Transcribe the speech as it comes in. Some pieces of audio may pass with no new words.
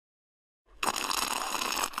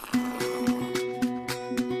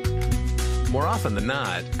More often than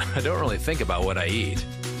not, I don't really think about what I eat.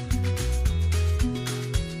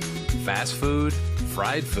 Fast food,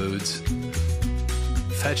 fried foods,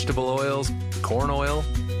 vegetable oils, corn oil,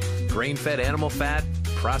 grain-fed animal fat,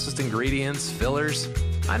 processed ingredients, fillers.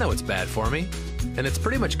 I know it's bad for me. And it's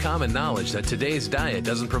pretty much common knowledge that today's diet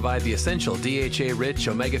doesn't provide the essential DHA-rich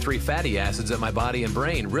omega-3 fatty acids that my body and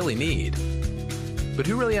brain really need. But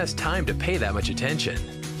who really has time to pay that much attention?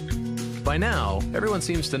 By now, everyone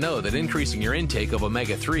seems to know that increasing your intake of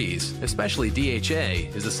omega-3s, especially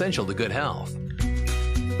DHA, is essential to good health.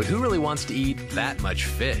 But who really wants to eat that much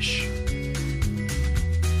fish?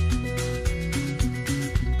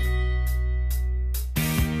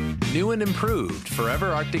 New and improved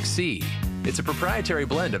Forever Arctic Sea. It's a proprietary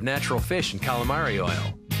blend of natural fish and calamari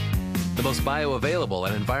oil. The most bioavailable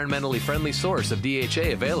and environmentally friendly source of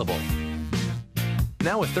DHA available.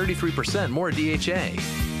 Now with 33% more DHA.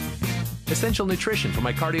 Essential nutrition for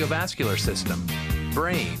my cardiovascular system,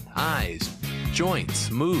 brain, eyes, joints,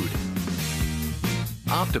 mood.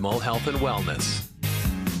 Optimal health and wellness.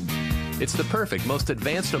 It's the perfect, most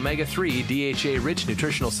advanced omega-3 DHA-rich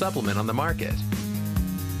nutritional supplement on the market.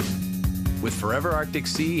 With Forever Arctic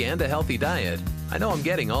Sea and a healthy diet, I know I'm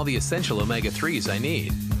getting all the essential omega-3s I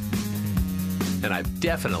need. And I've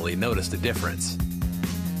definitely noticed a difference.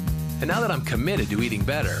 And now that I'm committed to eating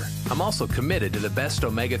better, I'm also committed to the best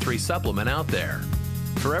omega-3 supplement out there.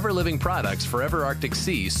 Forever Living Products Forever Arctic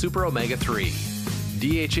Sea Super Omega-3.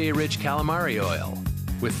 DHA-rich calamari oil.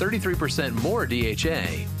 With 33% more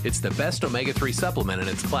DHA, it's the best omega-3 supplement in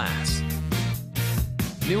its class.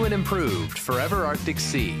 New and improved Forever Arctic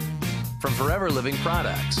Sea. From Forever Living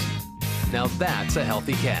Products. Now that's a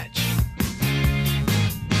healthy catch.